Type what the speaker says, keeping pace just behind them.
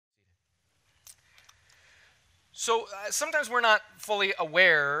So sometimes we're not fully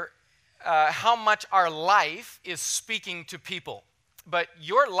aware how much our life is speaking to people. But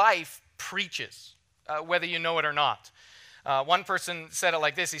your life preaches, whether you know it or not. One person said it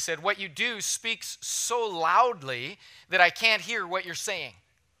like this. He said, what you do speaks so loudly that I can't hear what you're saying,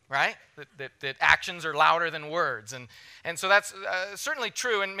 right? That actions are louder than words. And so that's certainly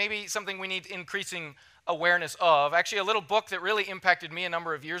true, and maybe something we need increasing awareness of. Actually, a little book that really impacted me a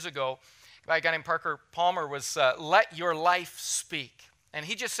number of years ago by a guy named Parker Palmer was Let Your Life Speak. And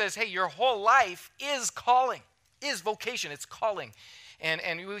he just says, hey, your whole life is calling, is vocation, it's calling.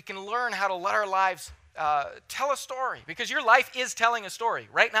 And we can learn how to let our lives tell a story, because your life is telling a story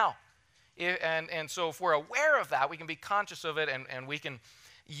right now. And so if we're aware of that, we can be conscious of it, and we can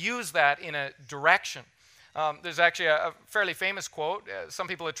use that in a direction. There's actually a fairly famous quote. Some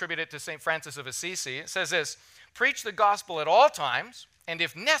people attribute it to St. Francis of Assisi. It says this: preach the gospel at all times, and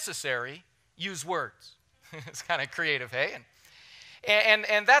if necessary, use words. It's kind of creative, hey?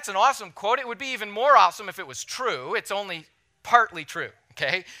 And that's an awesome quote. It would be even more awesome if it was true. It's only partly true,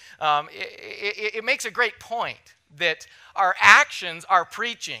 okay? It makes a great point that our actions are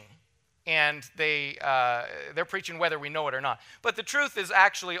preaching, and they're preaching whether we know it or not. But the truth is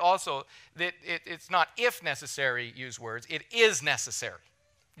actually also that it's not if necessary use words. It is necessary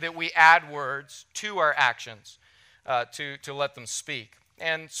that we add words to our actions to let them speak.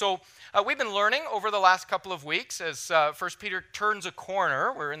 And so we've been learning over the last couple of weeks as 1 Peter turns a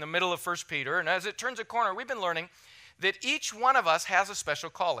corner. We're in the middle of 1 Peter, and as it turns a corner, we've been learning that each one of us has a special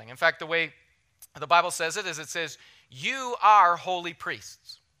calling. In fact, the way the Bible says it is it says, you are holy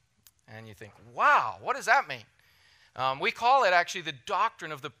priests. And you think, wow, what does that mean? We call it actually the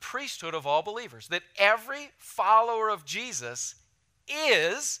doctrine of the priesthood of all believers, that every follower of Jesus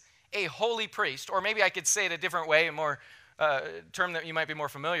is a holy priest. Or maybe I could say it a different way, a more term that you might be more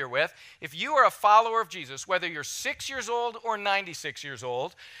familiar with. If you are a follower of Jesus, whether you're 6 years old or 96 years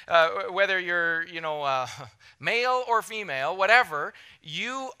old, whether you're, male or female, whatever,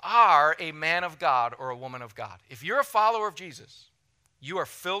 you are a man of God or a woman of God. If you're a follower of Jesus, you are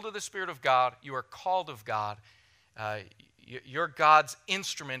filled with the Spirit of God, you are called of God, you're God's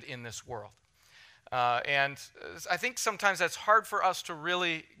instrument in this world. And I think sometimes that's hard for us to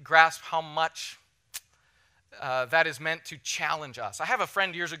really grasp how much that is meant to challenge us. I have a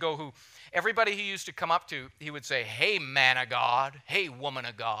friend years ago who everybody he used to come up to, he would say, hey, man of God, hey, woman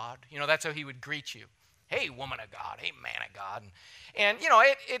of God. That's how he would greet you. Hey, woman of God, hey, man of God. And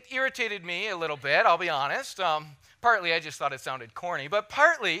it irritated me a little bit, I'll be honest. Partly I just thought it sounded corny, but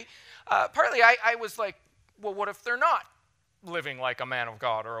partly I was like, well, what if they're not living like a man of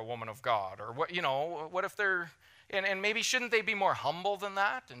God or a woman of God? Or what if they're, and maybe shouldn't they be more humble than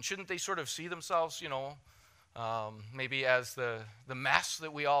that? And shouldn't they sort of see themselves, maybe as the mess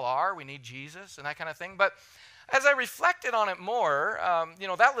that we all are? We need Jesus and that kind of thing. But as I reflected on it more,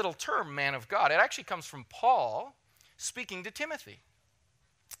 that little term, man of God, it actually comes from Paul speaking to Timothy.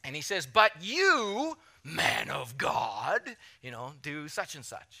 And he says, but you, man of God, do such and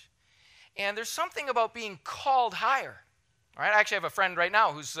such. And there's something about being called higher. All right? I actually have a friend right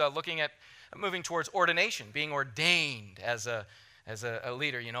now who's looking at moving towards ordination, being ordained as a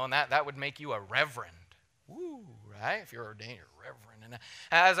leader, and that would make you a reverend. Woo, right? If you're ordained, you're reverend. And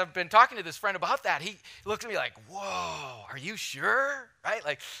as I've been talking to this friend about that, he looked at me like, whoa, are you sure? Right?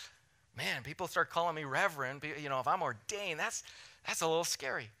 Like, man, people start calling me reverend. If I'm ordained, that's a little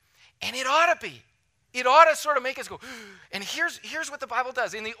scary. And it ought to be. It ought to sort of make us go, and here's what the Bible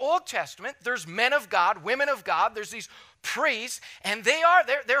does. In the Old Testament, there's men of God, women of God. There's these priests, and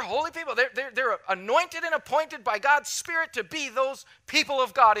they're holy people. They're anointed and appointed by God's Spirit to be those people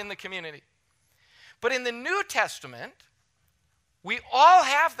of God in the community. But in the New Testament, we all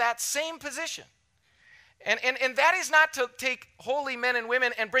have that same position. And that is not to take holy men and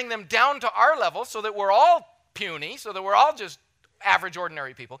women and bring them down to our level so that we're all puny, so that we're all just average,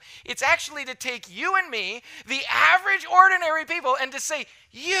 ordinary people. It's actually to take you and me, the average, ordinary people, and to say,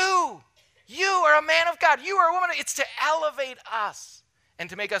 you are a man of God. You are a woman. It's to elevate us and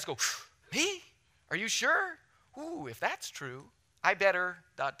to make us go, me? Are you sure? Ooh, if that's true, I better ...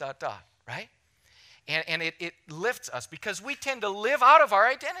 right? And it lifts us because we tend to live out of our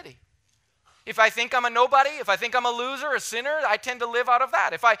identity. If I think I'm a nobody, if I think I'm a loser, a sinner, I tend to live out of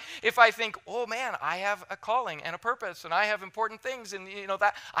that. If I think, oh man, I have a calling and a purpose and I have important things and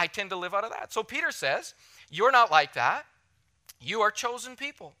that, I tend to live out of that. So Peter says, you're not like that. You are chosen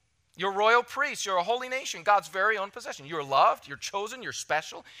people. You're royal priests. You're a holy nation, God's very own possession. You're loved, you're chosen, you're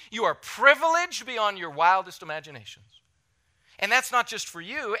special. You are privileged beyond your wildest imaginations. And that's not just for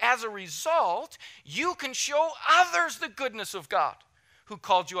you. As a result, you can show others the goodness of God who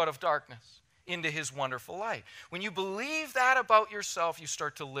called you out of darkness into his wonderful light. When you believe that about yourself, you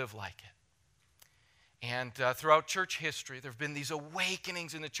start to live like it. And throughout church history, there have been these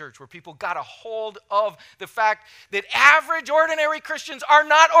awakenings in the church where people got a hold of the fact that average, ordinary Christians are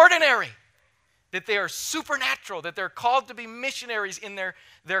not ordinary, that they are supernatural, that they're called to be missionaries in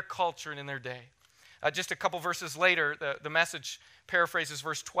their culture and in their day. Just a couple verses later, the Message paraphrases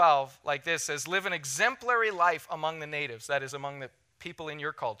verse 12 like this, says, live an exemplary life among the natives, that is, among the people in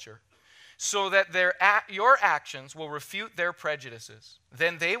your culture, so that your actions will refute their prejudices.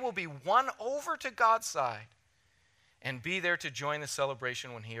 Then they will be won over to God's side and be there to join the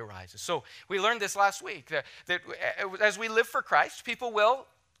celebration when he arises. So we learned this last week, that as we live for Christ, people will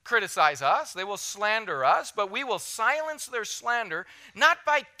criticize us, they will slander us, but we will silence their slander, not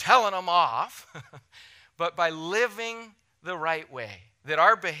by telling them off, but by living the right way. That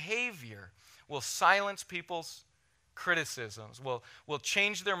our behavior will silence people's criticisms, will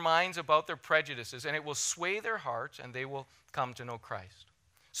change their minds about their prejudices, and it will sway their hearts, and they will come to know Christ.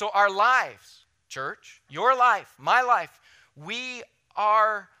 So our lives, church, your life, my life, we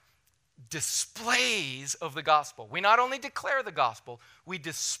are displays of the gospel. We not only declare the gospel, we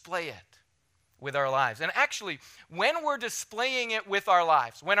display it with our lives. And actually, when we're displaying it with our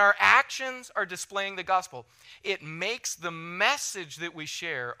lives, when our actions are displaying the gospel, it makes the message that we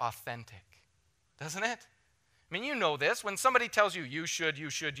share authentic, doesn't it? I mean, you know this. When somebody tells you, you should, you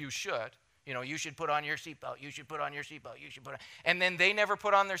should put on your seatbelt, you should put on your seatbelt, you should put on, and then they never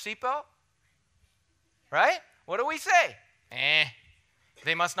put on their seatbelt, right? What do we say?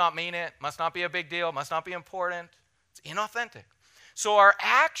 They must not mean it, must not be a big deal, must not be important. It's inauthentic. So our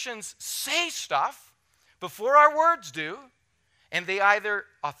actions say stuff before our words do, and they either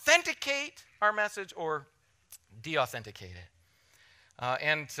authenticate our message or de-authenticate it.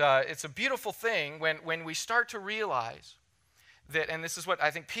 And it's a beautiful thing when we start to realize that, and this is what I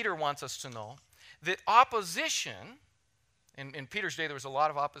think Peter wants us to know, that opposition, in Peter's day there was a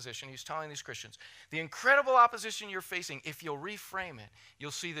lot of opposition. He's telling these Christians, the incredible opposition you're facing, if you'll reframe it,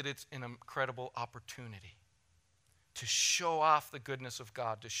 you'll see that it's an incredible opportunity to show off the goodness of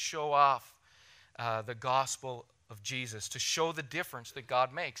God, to show off the gospel of Jesus, to show the difference that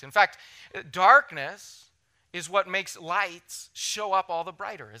God makes. In fact, darkness is what makes lights show up all the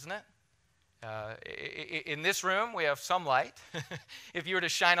brighter, isn't it? In this room, we have some light. If you were to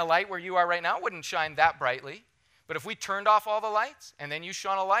shine a light where you are right now, it wouldn't shine that brightly. But if we turned off all the lights and then you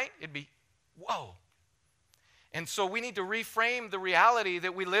shone a light, it'd be, whoa. And so we need to reframe the reality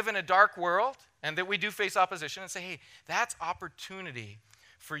that we live in a dark world and that we do face opposition and say, hey, that's opportunity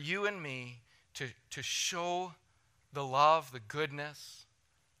for you and me to show the love, the goodness,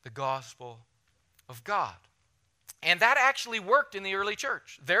 the gospel of God. And that actually worked in the early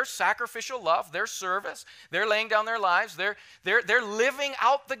church. Their sacrificial love, their service, their laying down their lives, they're living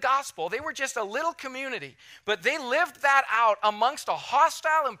out the gospel. They were just a little community, but they lived that out amongst a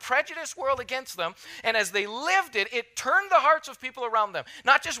hostile and prejudiced world against them. And as they lived it, it turned the hearts of people around them.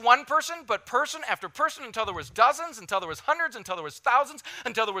 Not just one person, but person after person, until there was dozens, until there was hundreds, until there was thousands,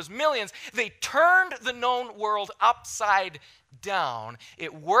 until there was millions. They turned the known world upside down.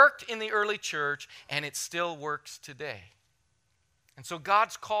 It worked in the early church, and it still works today. And so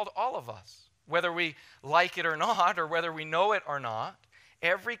God's called all of us, whether we like it or not, or whether we know it or not.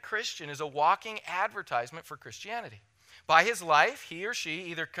 Every Christian is a walking advertisement for Christianity. By his life, he or she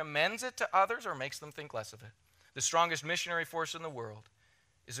either commends it to others or makes them think less of it. The strongest missionary force in the world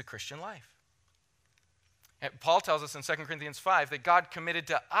is a Christian life. And Paul tells us in 2 Corinthians 5 that God committed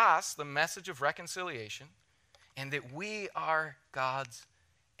to us the message of reconciliation, and that we are God's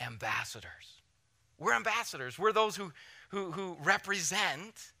ambassadors. We're ambassadors. We're those who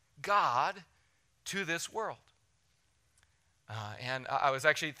represent God to this world. And I was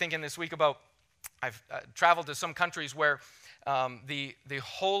actually thinking this week about, I've traveled to some countries where the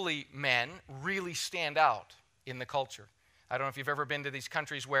holy men really stand out in the culture. I don't know if you've ever been to these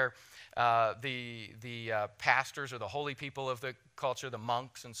countries where the pastors or the holy people of the culture, the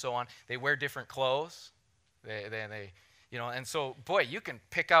monks and so on, they wear different clothes. They and so, boy, you can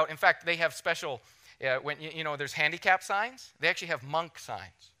pick out. In fact, they have special, when there's handicap signs. They actually have monk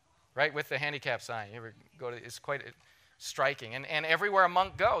signs, right, with the handicap sign. You ever go to? It's quite striking. And everywhere a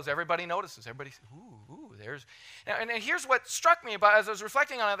monk goes, everybody notices. Everybody, ooh, there's. And here's what struck me about as I was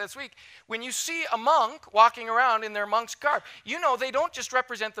reflecting on it this week. When you see a monk walking around in their monk's garb, they don't just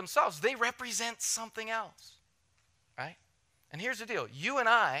represent themselves. They represent something else, right? And here's the deal: you and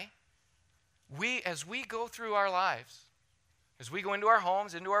I. As we go through our lives, as we go into our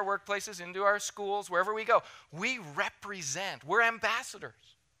homes, into our workplaces, into our schools, wherever we go, we're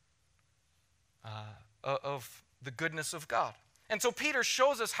ambassadors of the goodness of God. And so Peter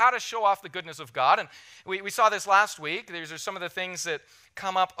shows us how to show off the goodness of God. And we saw this last week. These are some of the things that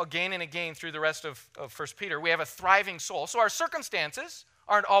come up again and again through the rest of 1 Peter. We have a thriving soul. So our circumstances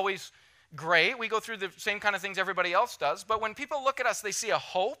aren't always great. We go through the same kind of things everybody else does. But when people look at us, they see a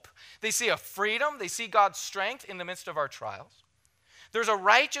hope. They see a freedom. They see God's strength in the midst of our trials. There's a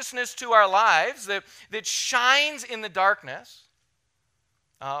righteousness to our lives that shines in the darkness.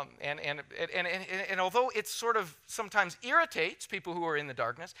 And although it sort of sometimes irritates people who are in the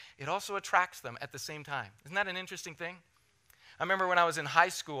darkness, it also attracts them at the same time. Isn't that an interesting thing? I remember when I was in high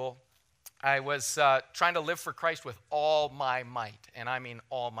school, I was trying to live for Christ with all my might, and I mean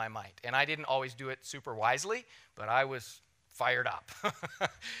all my might. And I didn't always do it super wisely, but I was fired up.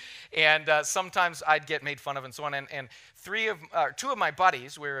 And sometimes I'd get made fun of and so on. And two of my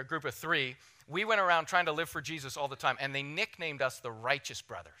buddies, we were a group of three, we went around trying to live for Jesus all the time, and they nicknamed us the Righteous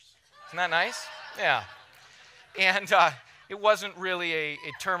Brothers. Isn't that nice? Yeah. And it wasn't really a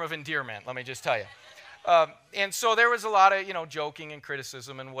term of endearment, let me just tell you. And so there was a lot of, joking and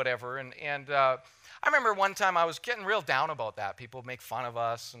criticism and whatever. And I remember one time I was getting real down about that. People make fun of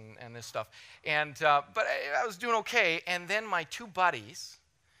us and this stuff. But I was doing okay. And then my two buddies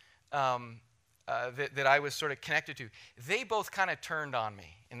that I was sort of connected to, they both kind of turned on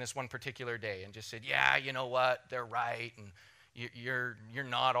me in this one particular day and just said, yeah, you know what, they're right, and you're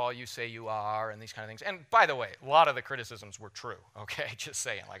not all you say you are, and these kind of things. And by the way, a lot of the criticisms were true, okay, just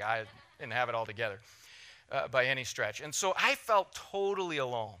saying. Like, I didn't have it all together by any stretch. And so I felt totally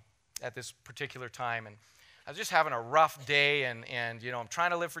alone at this particular time, and I was just having a rough day, and I'm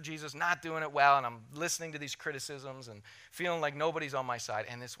trying to live for Jesus, not doing it well, and I'm listening to these criticisms and feeling like nobody's on my side.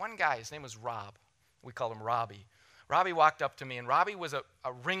 And this one guy, his name was Rob. We called him Robbie. Robbie walked up to me, and Robbie was a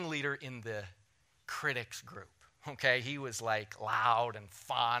ringleader in the critics group, okay? He was like loud and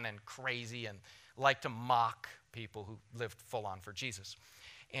fun and crazy and liked to mock people who lived full on for Jesus.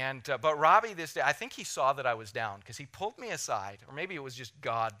 But Robbie this day, I think he saw that I was down because he pulled me aside, or maybe it was just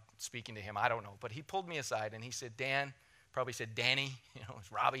God speaking to him, I don't know. But he pulled me aside and he said, Dan, probably said Danny, it's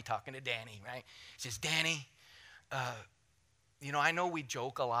Robbie talking to Danny, right? He says, Danny, I know we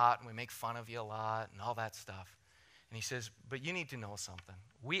joke a lot and we make fun of you a lot and all that stuff. And he says, but you need to know something.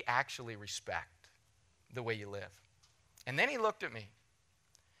 We actually respect the way you live. And then he looked at me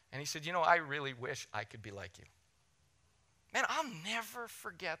and he said, I really wish I could be like you. Man, I'll never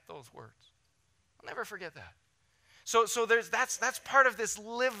forget those words. I'll never forget that. So that's part of this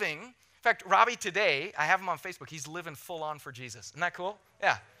living. In fact, Robbie today, I have him on Facebook. He's living full on for Jesus. Isn't that cool?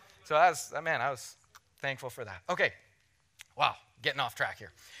 Yeah. So I was thankful for that. Okay. Wow, getting off track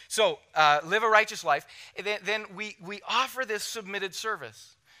here. So live a righteous life. Then we offer this submitted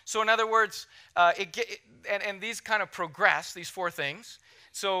service. So in other words, and these kind of progress, these four things.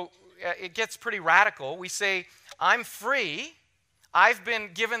 So it gets pretty radical. We say, I'm free. I've been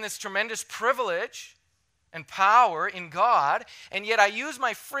given this tremendous privilege and power in God, and yet I use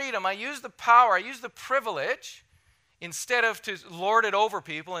my freedom, I use the power, I use the privilege, instead of to lord it over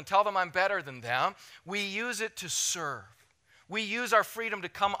people and tell them I'm better than them, we use it to serve. We use our freedom to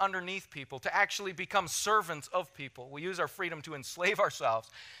come underneath people, to actually become servants of people. We use our freedom to enslave ourselves,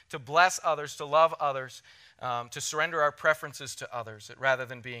 to bless others, to love others, to surrender our preferences to others, rather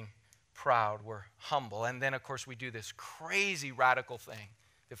than being proud, we're humble. And then, of course, we do this crazy radical thing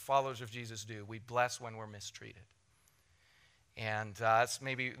that followers of Jesus do. We bless when we're mistreated. And that's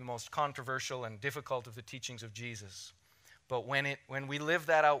maybe the most controversial and difficult of the teachings of Jesus. But when we live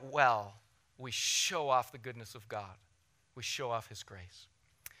that out well, we show off the goodness of God. We show off his grace.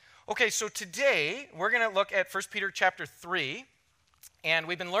 Okay, so today we're going to look at 1 Peter chapter 3. And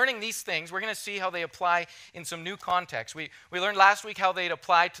we've been learning these things. We're going to see how they apply in some new contexts. We learned last week how they'd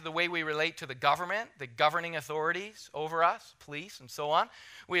apply to the way we relate to the government, the governing authorities over us, police, and so on.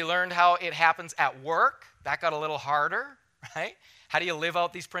 We learned how it happens at work. That got a little harder, right? How do you live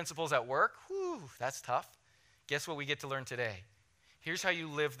out these principles at work? Whew, that's tough. Guess what we get to learn today? Here's how you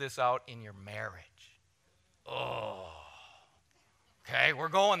live this out in your marriage. Oh, okay, we're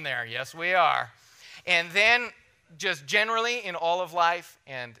going there. Yes, we are. And then just generally in all of life,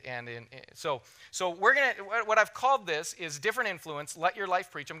 so we're gonna, what I've called this is different influence. Let your life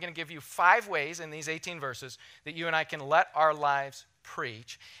preach. I'm going to give you 5 ways in these 18 verses that you and I can let our lives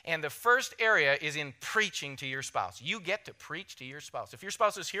preach. And the first area is in preaching to your spouse. You get to preach to your spouse. If your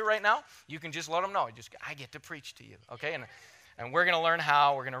spouse is here right now, you can just let them know. I get to preach to you, okay? And we're going to learn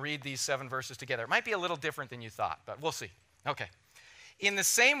how. We're going to read these 7 verses together. It might be a little different than you thought, but we'll see. Okay. In the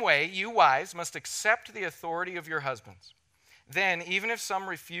same way, you wives must accept the authority of your husbands. Then, even if some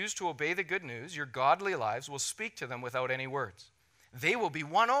refuse to obey the good news, your godly lives will speak to them without any words. They will be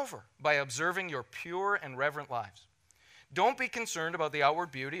won over by observing your pure and reverent lives. Don't be concerned about the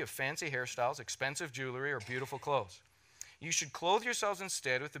outward beauty of fancy hairstyles, expensive jewelry, or beautiful clothes. You should clothe yourselves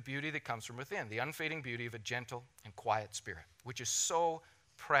instead with the beauty that comes from within, the unfading beauty of a gentle and quiet spirit, which is so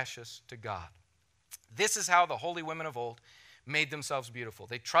precious to God. This is how the holy women of old made themselves beautiful.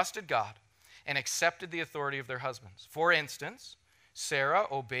 They trusted God and accepted the authority of their husbands. For instance, Sarah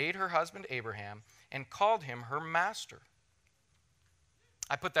obeyed her husband Abraham and called him her master.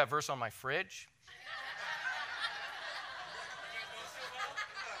 I put that verse on my fridge.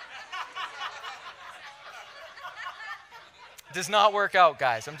 Does not work out,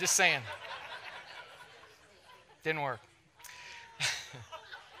 guys. I'm just saying. Didn't work.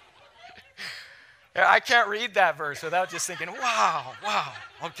 I can't read that verse without just thinking, wow,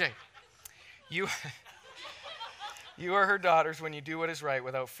 okay. You are her daughters when you do what is right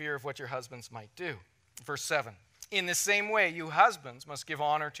without fear of what your husbands might do. Verse 7. In the same way, you husbands must give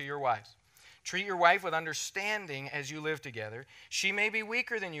honor to your wives. Treat your wife with understanding as you live together. She may be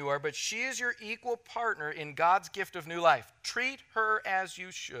weaker than you are, but she is your equal partner in God's gift of new life. Treat her as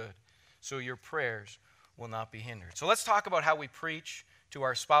you should, so your prayers will not be hindered. So let's talk about how we preach to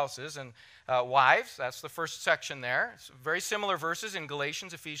our spouses. And wives, that's the first section there. It's very similar verses in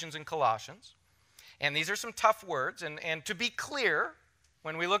Galatians, Ephesians, and Colossians. And these are some tough words. And to be clear,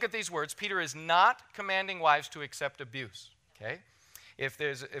 when we look at these words, Peter is not commanding wives to accept abuse, okay? If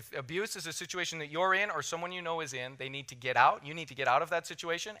abuse is a situation that you're in or someone you know is in, they need to get out. You need to get out of that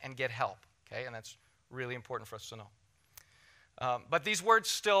situation and get help, okay? And that's really important for us to know. But these words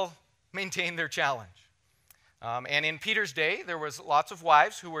still maintain their challenge. And in Peter's day, there was lots of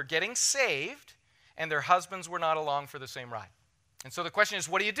wives who were getting saved and their husbands were not along for the same ride. And so the question is,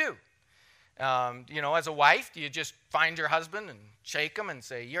 what do you do? As a wife, do you just find your husband and shake him and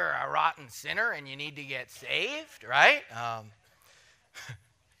say, you're a rotten sinner and you need to get saved, right?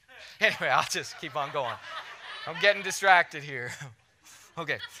 Anyway, I'll just keep on going. I'm getting distracted here.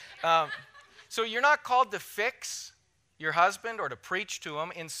 Okay. So you're not called to fix your husband or to preach to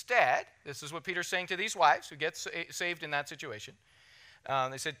him. Instead, this is what Peter's saying to these wives who get saved in that situation.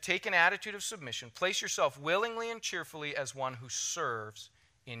 They said, take an attitude of submission. Place yourself willingly and cheerfully as one who serves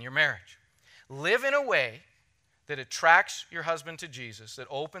in your marriage. Live in a way that attracts your husband to Jesus, that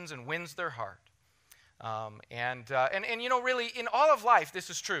opens and wins their heart. Really, in all of life, this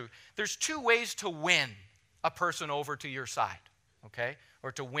is true. There's two ways to win a person over to your side, okay?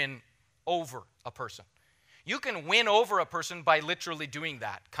 Or to win over a person. You can win over a person by literally doing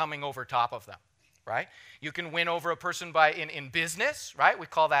that, coming over top of them, right? You can win over a person by, in business, right? We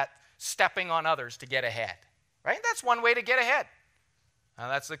call that stepping on others to get ahead, right? That's one way to get ahead.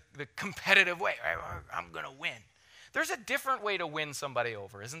 That's the competitive way, right? I'm going to win. There's a different way to win somebody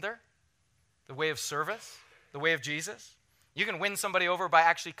over, isn't there? The way of service, the way of Jesus. You can win somebody over by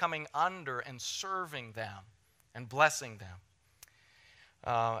actually coming under and serving them and blessing them.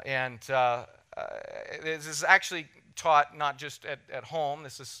 This is actually taught not just at home.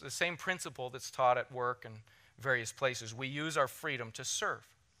 This is the same principle that's taught at work and various places. We use our freedom to serve.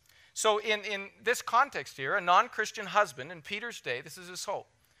 So in this context here, a non-Christian husband in Peter's day, this is his hope,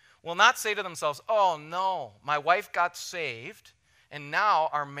 will not say to themselves, oh no, my wife got saved and now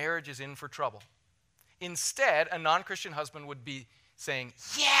our marriage is in for trouble. Instead, a non-Christian husband would be saying,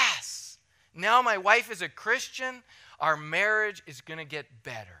 yes, now my wife is a Christian, our marriage is going to get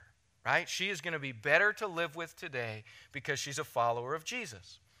better, right? She is going to be better to live with today because she's a follower of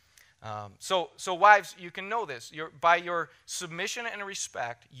Jesus. So wives, you can know this. By your submission and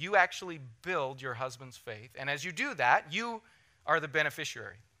respect, you actually build your husband's faith. And as you do that, you are the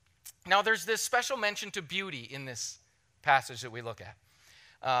beneficiary. Now, there's this special mention to beauty in this passage that we look at.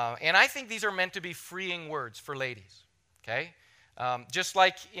 And I think these are meant to be freeing words for ladies, okay? Just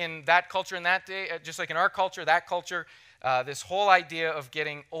like in that culture in that day, just like in our culture, that culture, this whole idea of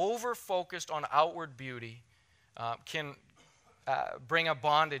getting over-focused on outward beauty can bring a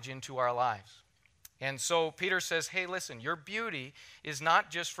bondage into our lives. And so Peter says, hey, listen, your beauty is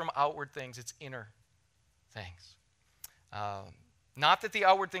not just from outward things, it's inner things. Not that the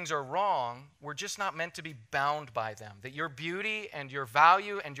outward things are wrong, we're just not meant to be bound by them. That your beauty and your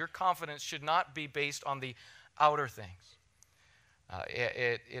value and your confidence should not be based on the outer things.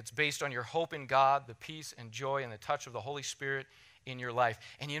 It's based on your hope in God, the peace and joy and the touch of the Holy Spirit in your life.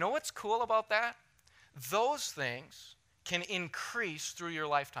 And you know what's cool about that? Those things can increase through your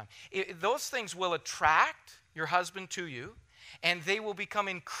lifetime. Those things will attract your husband to you, and they will become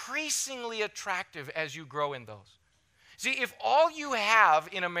increasingly attractive as you grow in those. See, if all you have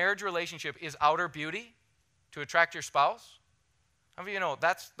in a marriage relationship is outer beauty to attract your spouse, how many of you know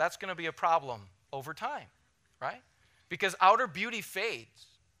that's going to be a problem over time, right? Because outer beauty fades.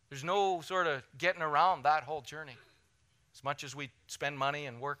 There's no sort of getting around that whole journey. as much as we spend money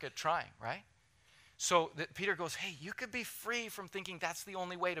and work at trying, right? So Peter goes, hey, you could be free from thinking that's the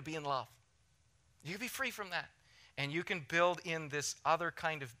only way to be in love. You can be free from that. And you can build in this other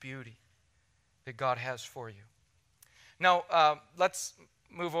kind of beauty that God has for you. Now, let's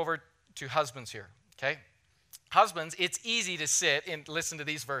move over to husbands here, okay? Husbands, it's easy to sit and listen to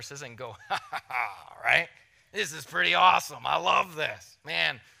these verses and go, ha, ha, ha, right? This is pretty awesome. I love this.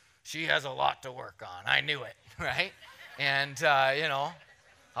 Man, she has a lot to work on. I knew it, right? And,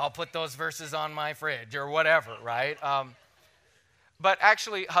 I'll put those verses on my fridge or whatever, right? But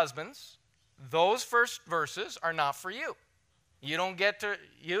actually, husbands, those first verses are not for you. You don't get to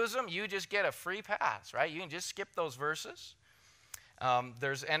use them. You just get a free pass, right? You can just skip those verses.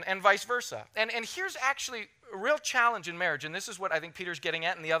 And vice versa. And here's actually a real challenge in marriage, and this is what I think Peter's getting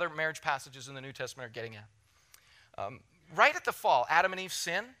at and the other marriage passages in the New Testament are getting at. Right at the fall, Adam and Eve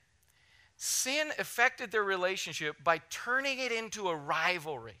sin affected their relationship by turning it into a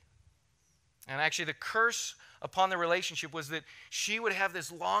rivalry. And actually the curse upon the relationship was that she would have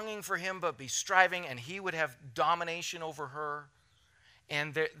this longing for him but be striving, and he would have domination over her.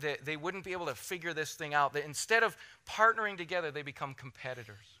 And they wouldn't be able to figure this thing out. That instead of partnering together, they become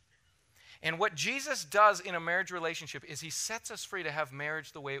competitors. And what Jesus does in a marriage relationship is he sets us free to have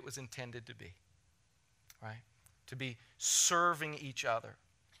marriage the way it was intended to be, right? To be serving each other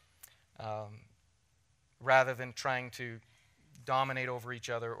rather than trying to dominate over each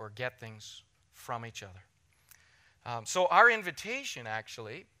other or get things from each other. So our invitation,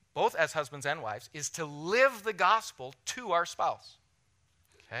 actually, both as husbands and wives, is to live the gospel to our spouse.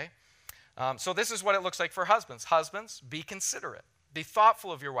 Okay? So this is what it looks like for husbands. Husbands, be considerate. Be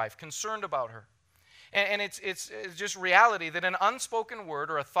thoughtful of your wife, concerned about her. And it's just reality that an unspoken word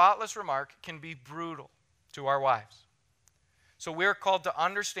or a thoughtless remark can be brutal to our wives. So we're called to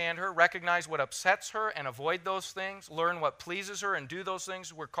understand her, recognize what upsets her and avoid those things, learn what pleases her and do those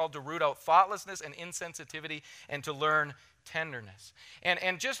things. We're called to root out thoughtlessness and insensitivity and to learn tenderness.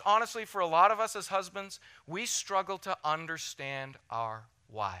 And just honestly, for a lot of us as husbands, we struggle to understand our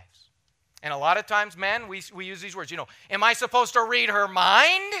wives. And a lot of times, men, we use these words, am I supposed to read her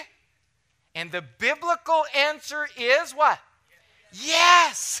mind? And the biblical answer is what?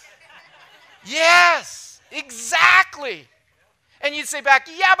 Yes. Yes, exactly. And you'd say back,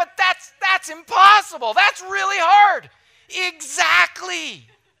 yeah, but that's impossible. That's really hard. Exactly.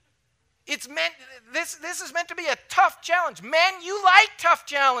 This is meant to be a tough challenge. Men, you like tough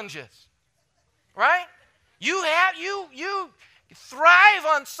challenges, right? You thrive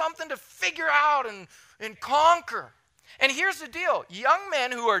on something to figure out and conquer. And here's the deal. Young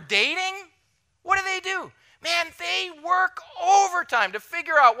men who are dating, what do? Man, they work overtime to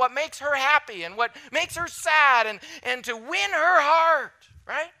figure out what makes her happy and what makes her sad and to win her heart,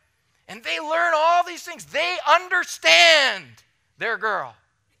 right? And they learn all these things. They understand their girl.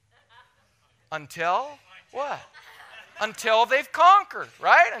 Until what? Until they've conquered,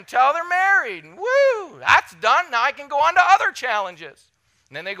 right? Until they're married. And woo, that's done. Now I can go on to other challenges.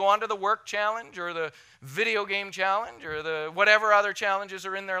 And then they go on to the work challenge or the video game challenge or the whatever other challenges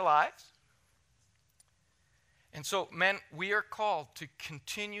are in their lives. And so, men, we are called to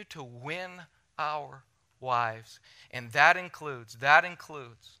continue to win our wives. And that includes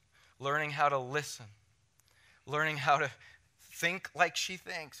learning how to listen, learning how to think like she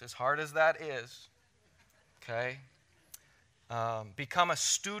thinks, as hard as that is. Okay? Become a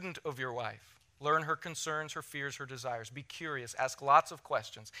student of your wife. Learn her concerns, her fears, her desires. Be curious. Ask lots of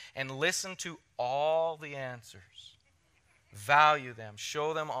questions. And listen to all the answers. Value them.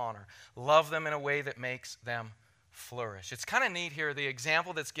 Show them honor. Love them in a way that makes them flourish. It's kind of neat here. The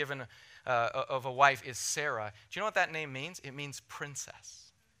example that's given of a wife is Sarah. Do you know what that name means? It means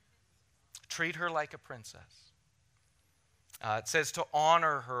princess. Treat her like a princess. It says to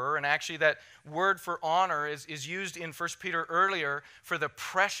honor her, and actually that word for honor is used in 1 Peter earlier for the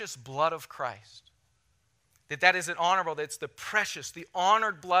precious blood of Christ. That is an honorable, that's the precious, the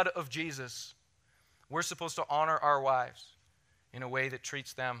honored blood of Jesus. We're supposed to honor our wives in a way that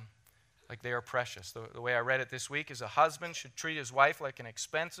treats them like they are precious. The way I read it this week is a husband should treat his wife like an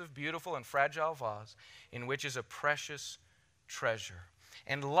expensive, beautiful, and fragile vase in which is a precious treasure.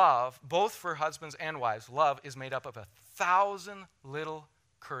 And love, both for husbands and wives, love is made up of 1,000 little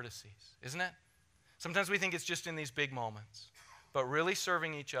courtesies, isn't it? Sometimes we think it's just in these big moments. But really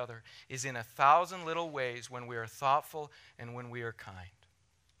serving each other is in 1,000 little ways when we are thoughtful and when we are kind.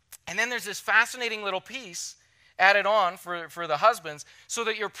 And then there's this fascinating little piece added on for the husbands so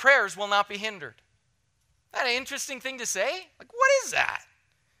that your prayers will not be hindered. Isn't that an interesting thing to say? Like, what is that?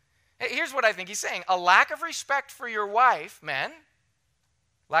 Here's what I think he's saying. A lack of respect for your wife, men,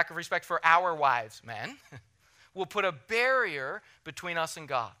 lack of respect for our wives, men, will put a barrier between us and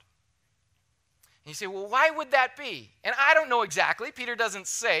God. And you say, well, why would that be? And I don't know exactly. Peter doesn't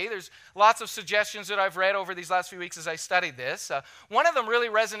say. There's lots of suggestions that I've read over these last few weeks as I studied this. One of them really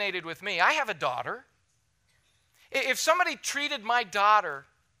resonated with me. I have a daughter. If somebody treated my daughter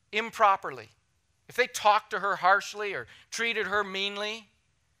improperly, if they talked to her harshly or treated her meanly,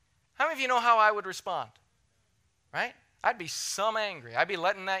 how many of you know how I would respond? Right? I'd be some angry. I'd be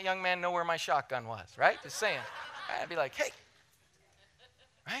letting that young man know where my shotgun was, right? Just saying. I'd be like, hey,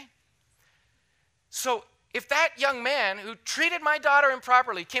 right? So if that young man who treated my daughter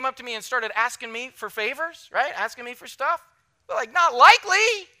improperly came up to me and started asking me for favors, right? Asking me for stuff, well, like, not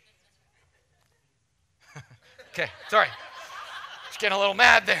likely. Okay, sorry. Just getting a little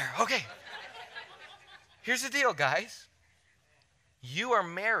mad there. Okay. Here's the deal, guys. You are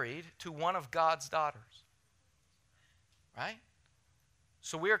married to one of God's daughters. Right?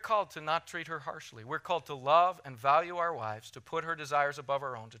 So we are called to not treat her harshly. We're called to love and value our wives, to put her desires above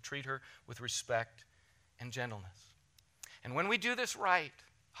our own, to treat her with respect and gentleness. And when we do this right,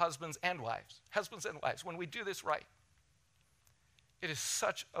 husbands and wives, when we do this right, it is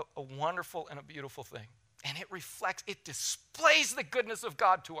such a wonderful and a beautiful thing. And it displays the goodness of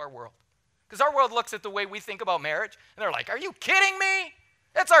God to our world. Because our world looks at the way we think about marriage, and they're like, are you kidding me?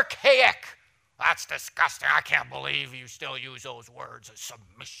 That's archaic. That's disgusting. I can't believe you still use those words as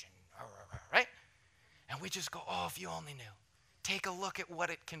submission, right? And we just go, oh, if you only knew. Take a look at what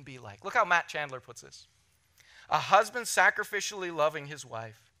it can be like. Look how Matt Chandler puts this. A husband sacrificially loving his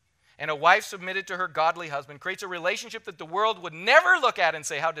wife and a wife submitted to her godly husband creates a relationship that the world would never look at and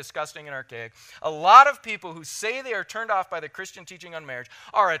say, how disgusting and archaic. A lot of people who say they are turned off by the Christian teaching on marriage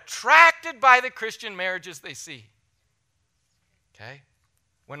are attracted by the Christian marriages they see. Okay?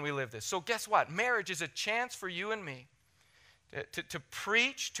 When we live this. So guess what? Marriage is a chance for you and me to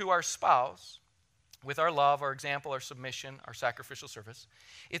preach to our spouse with our love, our example, our submission, our sacrificial service.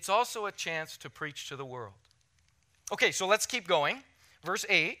 It's also a chance to preach to the world. Okay, so let's keep going. Verse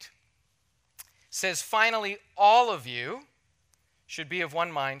 8 says, finally, all of you should be of one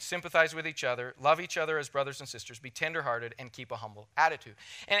mind, sympathize with each other, love each other as brothers and sisters, be tenderhearted, and keep a humble attitude.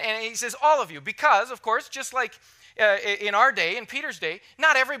 And he says all of you, because, of course, just like in our day, in Peter's day,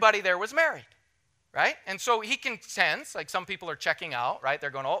 not everybody there was married, right? And so he can sense, like some people are checking out, right? They're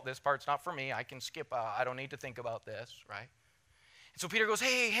going, oh, this part's not for me. I can skip, I don't need to think about this, right? And so Peter goes,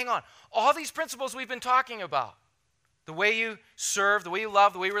 hey, hang on. All these principles we've been talking about, the way you serve, the way you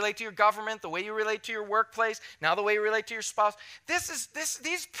love, the way you relate to your government, the way you relate to your workplace, now the way you relate to your spouse.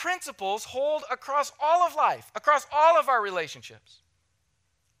 These principles hold across all of life, across all of our relationships.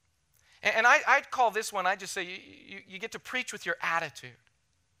 And I'd call this one, I just say, you get to preach with your attitude.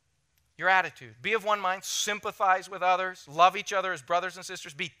 Your attitude. Be of one mind, sympathize with others, love each other as brothers and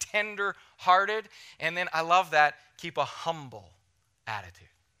sisters, be tender-hearted, and then, I love that, keep a humble attitude.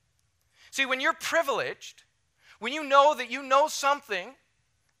 See, when you're privileged, when you know that you know something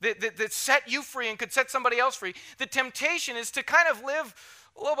that set you free and could set somebody else free, the temptation is to kind of live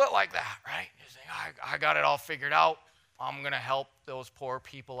a little bit like that, right? You think, I got it all figured out. I'm going to help those poor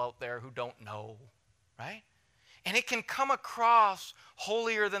people out there who don't know, right? And it can come across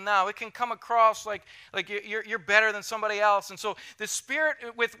holier than thou. It can come across like you're better than somebody else. And so the spirit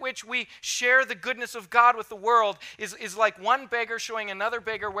with which we share the goodness of God with the world is like one beggar showing another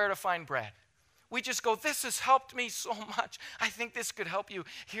beggar where to find bread. We just go, this has helped me so much. I think this could help you.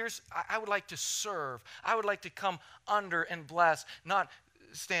 I would like to serve. I would like to come under and bless, not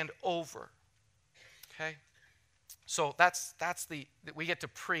stand over. Okay? So we get to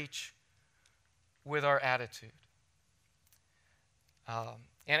preach with our attitude. I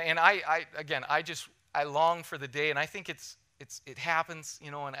long for the day, and I think it happens,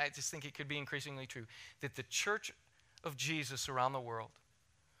 and I just think it could be increasingly true, that the church of Jesus around the world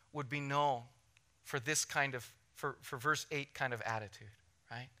would be known for this kind of, for verse 8 kind of attitude,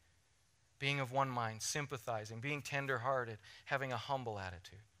 right? Being of one mind, sympathizing, being tender-hearted, having a humble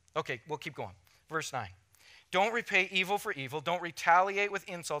attitude. Okay, we'll keep going. Verse 9. Don't repay evil for evil. Don't retaliate with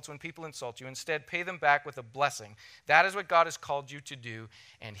insults when people insult you. Instead, pay them back with a blessing. That is what God has called you to do,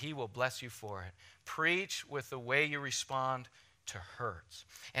 and he will bless you for it. Preach with the way you respond to hurts.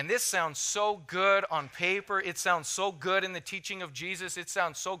 And this sounds so good on paper. It sounds so good in the teaching of Jesus. It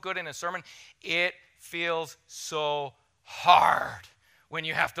sounds so good in a sermon. It feels so hard when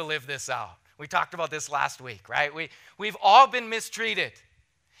you have to live this out. We talked about this last week, right? We've all been mistreated.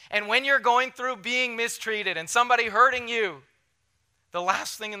 And when you're going through being mistreated and somebody hurting you, the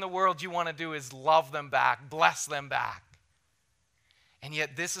last thing in the world you want to do is love them back, bless them back. And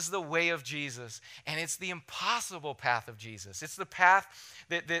yet this is the way of Jesus, and it's the impossible path of Jesus. It's the path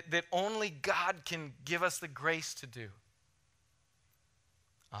that only God can give us the grace to do.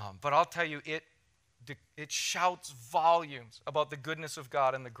 But I'll tell you, it shouts volumes about the goodness of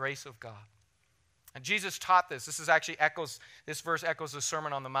God and the grace of God. And Jesus taught this. This verse echoes the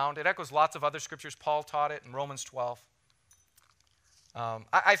Sermon on the Mount. It echoes lots of other scriptures. Paul taught it in Romans 12.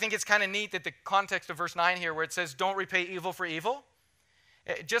 I think it's kind of neat that the context of verse 9 here, where it says, don't repay evil for evil.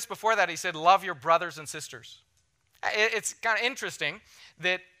 Just before that, he said, love your brothers and sisters. It's kind of interesting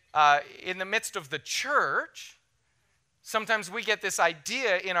that in the midst of the church, sometimes we get this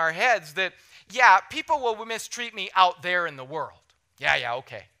idea in our heads that, yeah, people will mistreat me out there in the world. Yeah,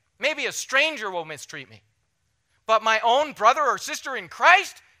 okay. Maybe a stranger will mistreat me. But my own brother or sister in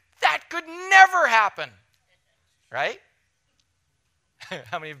Christ, that could never happen. Right?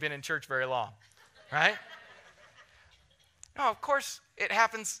 How many have been in church very long? Right? No, of course, it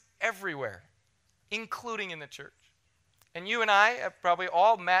happens everywhere, including in the church. And you and I have probably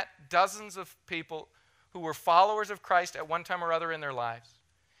all met dozens of people who were followers of Christ at one time or other in their lives.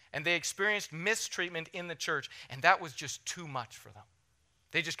 And they experienced mistreatment in the church, and that was just too much for them.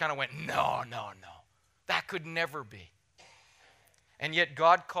 They just kind of went, no. That could never be. And yet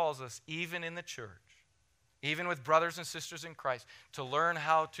God calls us, even in the church, even with brothers and sisters in Christ, to learn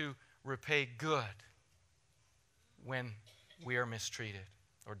how to repay good when we are mistreated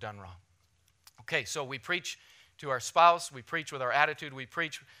or done wrong. Okay, so we preach to our spouse, we preach with our attitude, we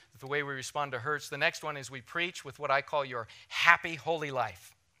preach with the way we respond to hurts. The next one is we preach with what I call your happy, holy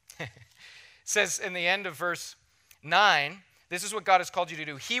life. It says in the end of verse 9, this is what God has called you to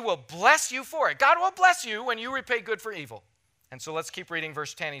do. He will bless you for it. God will bless you when you repay good for evil. And so let's keep reading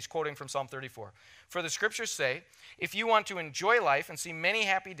verse 10. He's quoting from Psalm 34. For the scriptures say, if you want to enjoy life and see many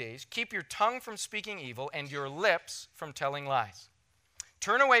happy days, keep your tongue from speaking evil and your lips from telling lies.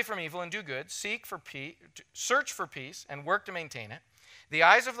 Turn away from evil and do good. Search for peace and work to maintain it. The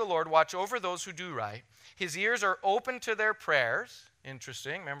eyes of the Lord watch over those who do right. His ears are open to their prayers.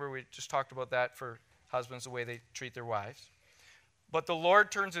 Interesting. Remember, we just talked about that for husbands, the way they treat their wives. But the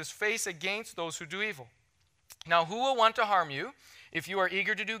Lord turns his face against those who do evil. Now, who will want to harm you if you are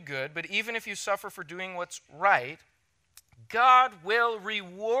eager to do good? But even if you suffer for doing what's right, God will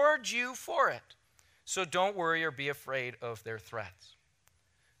reward you for it. So don't worry or be afraid of their threats.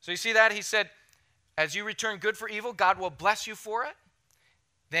 So you see that? He said, as you return good for evil, God will bless you for it.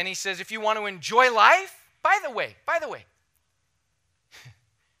 Then he says, if you want to enjoy life, by the way,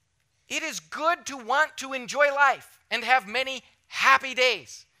 it is good to want to enjoy life and have many happy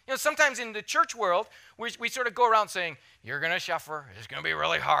days. You know, sometimes in the church world, we sort of go around saying, you're going to suffer, it's going to be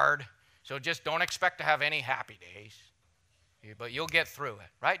really hard, so just don't expect to have any happy days, but you'll get through it,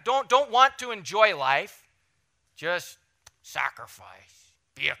 right? Don't want to enjoy life, just sacrifice,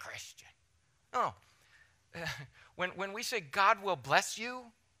 be a Christian. No. When we say God will bless you,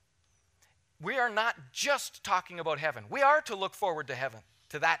 we are not just talking about heaven. We are to look forward to heaven,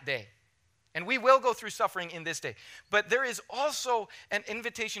 to that day. And we will go through suffering in this day. But there is also an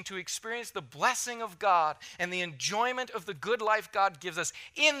invitation to experience the blessing of God and the enjoyment of the good life God gives us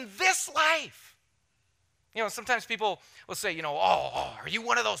in this life. You know, sometimes people will say, are you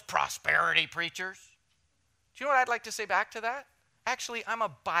one of those prosperity preachers? Do you know what I'd like to say back to that? Actually, I'm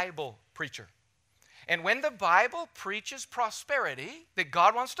a Bible preacher. And when the Bible preaches prosperity, that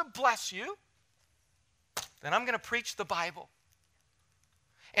God wants to bless you, then I'm going to preach the Bible.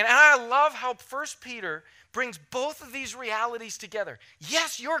 And I love how 1 Peter brings both of these realities together.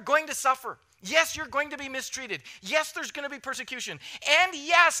 Yes, you're going to suffer. Yes, you're going to be mistreated. Yes, there's going to be persecution. And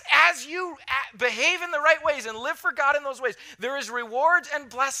yes, as you behave in the right ways and live for God in those ways, there is rewards and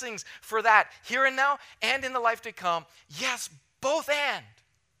blessings for that here and now and in the life to come. Yes, both and.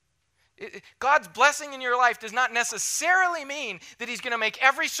 God's blessing in your life does not necessarily mean that he's going to make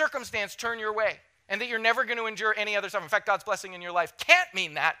every circumstance turn your way and that you're never going to endure any other suffering. In fact, God's blessing in your life can't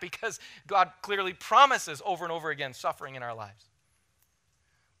mean that because God clearly promises over and over again suffering in our lives.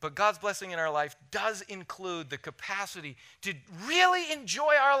 But God's blessing in our life does include the capacity to really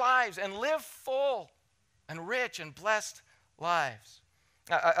enjoy our lives and live full and rich and blessed lives.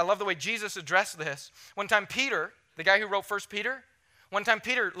 I love the way Jesus addressed this. One time Peter, the guy who wrote 1 Peter, one time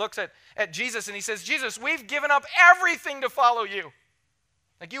Peter looks at Jesus and he says, Jesus, we've given up everything to follow you.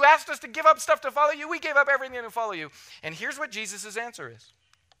 Like you asked us to give up stuff to follow you, we gave up everything to follow you. And here's what Jesus' answer is.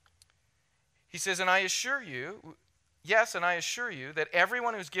 He says, and I assure you that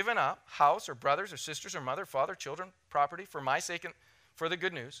everyone who's given up house or brothers or sisters or mother, father, children, property for my sake and for the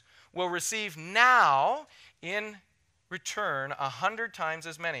good news will receive now in return 100 times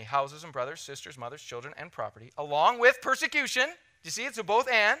as many houses and brothers, sisters, mothers, children, and property, along with persecution. You see, it's a both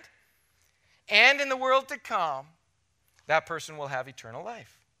and in the world to come, that person will have eternal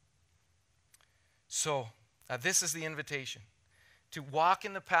life. So, this is the invitation, to walk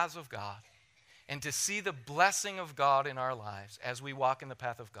in the paths of God and to see the blessing of God in our lives as we walk in the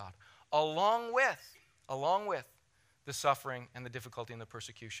path of God, along with the suffering and the difficulty and the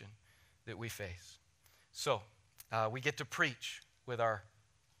persecution that we face. So, we get to preach with our,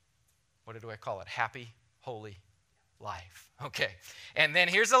 what do I call it? Happy, holy life. Okay. And then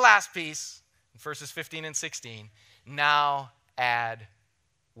here's the last piece, verses 15 and 16. Now add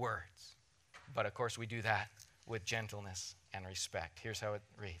words. But of course we do that with gentleness and respect. Here's how it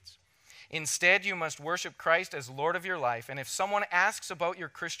reads. Instead, you must worship Christ as Lord of your life. And if someone asks about your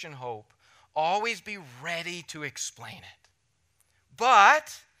Christian hope, always be ready to explain it.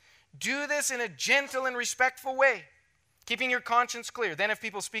 But do this in a gentle and respectful way, keeping your conscience clear. Then if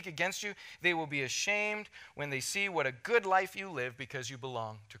people speak against you, they will be ashamed when they see what a good life you live because you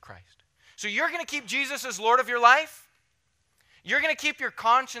belong to Christ. So you're going to keep Jesus as Lord of your life? You're going to keep your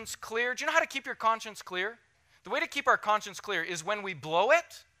conscience clear? Do you know how to keep your conscience clear? The way to keep our conscience clear is when we blow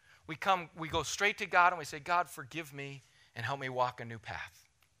it, we go straight to God and we say, God, forgive me and help me walk a new path.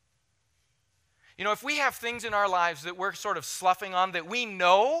 You know, if we have things in our lives that we're sort of sloughing on that we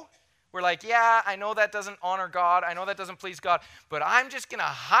know, we're like, yeah, I know that doesn't honor God. I know that doesn't please God. But I'm just going to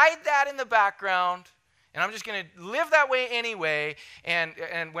hide that in the background. And I'm just going to live that way anyway. And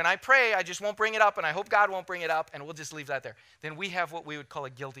when I pray, I just won't bring it up. And I hope God won't bring it up. And we'll just leave that there. Then we have what we would call a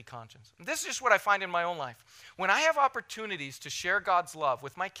guilty conscience. And this is just what I find in my own life. When I have opportunities to share God's love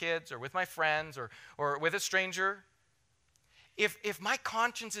with my kids or with my friends or with a stranger, if my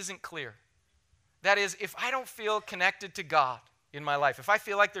conscience isn't clear, that is, if I don't feel connected to God in my life, if I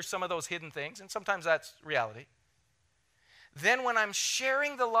feel like there's some of those hidden things, and sometimes that's reality, then when I'm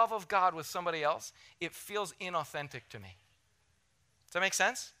sharing the love of God with somebody else, it feels inauthentic to me. Does that make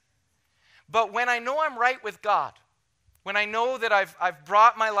sense? But when I know I'm right with God, when I know that I've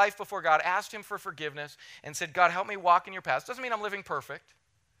brought my life before God, asked Him for forgiveness, and said, God, help me walk in your paths, doesn't mean I'm living perfect,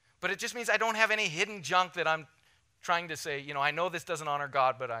 but it just means I don't have any hidden junk that I'm trying to say, you know, I know this doesn't honor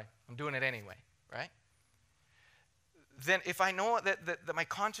God, but I'm doing it anyway, right? Then if I know that my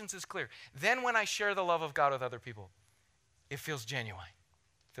conscience is clear, then when I share the love of God with other people, it feels genuine.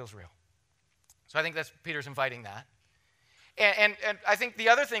 It feels real. So I think that's Peter's inviting that. And I think the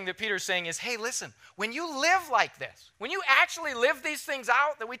other thing that Peter's saying is, hey, listen, when you live like this, when you actually live these things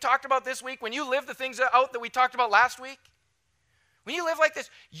out that we talked about this week, when you live the things out that we talked about last week, when you live like this,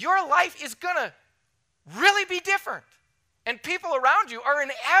 your life is going to really be different. And people around you are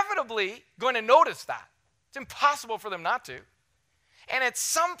inevitably going to notice that. It's impossible for them not to. And at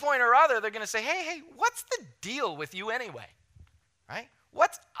some point or other, they're going to say, hey, what's the deal with you anyway? Right?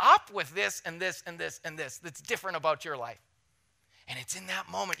 What's up with this and this and this and this that's different about your life? And it's in that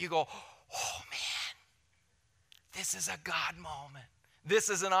moment you go, oh man, this is a God moment. This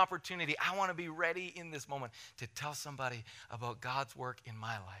is an opportunity. I want to be ready in this moment to tell somebody about God's work in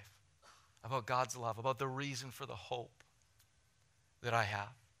my life, about God's love, about the reason for the hope that I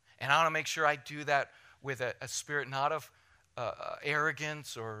have. And I want to make sure I do that with a spirit not of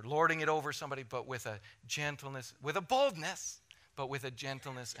arrogance or lording it over somebody, but with a gentleness, with a boldness, but with a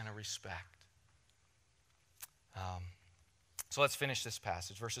gentleness and a respect. So let's finish this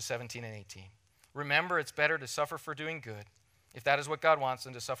passage, verses 17 and 18. Remember, it's better to suffer for doing good, if that is what God wants,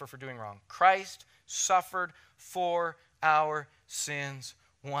 than to suffer for doing wrong. Christ suffered for our sins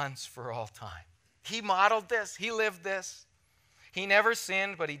once for all time. He modeled this. He lived this. He never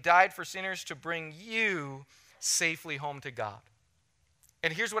sinned, but He died for sinners to bring you safely home to God.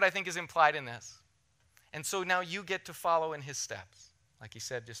 And here's what I think is implied in this. And so now you get to follow in His steps, like He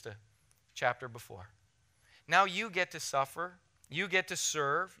said just a chapter before. Now you get to suffer, you get to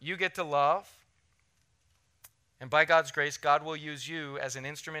serve, you get to love. And by God's grace, God will use you as an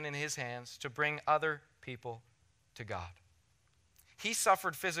instrument in His hands to bring other people to God. He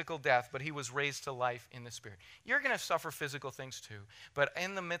suffered physical death, but He was raised to life in the Spirit. You're going to suffer physical things too, but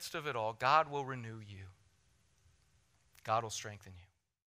in the midst of it all, God will renew you. God will strengthen you.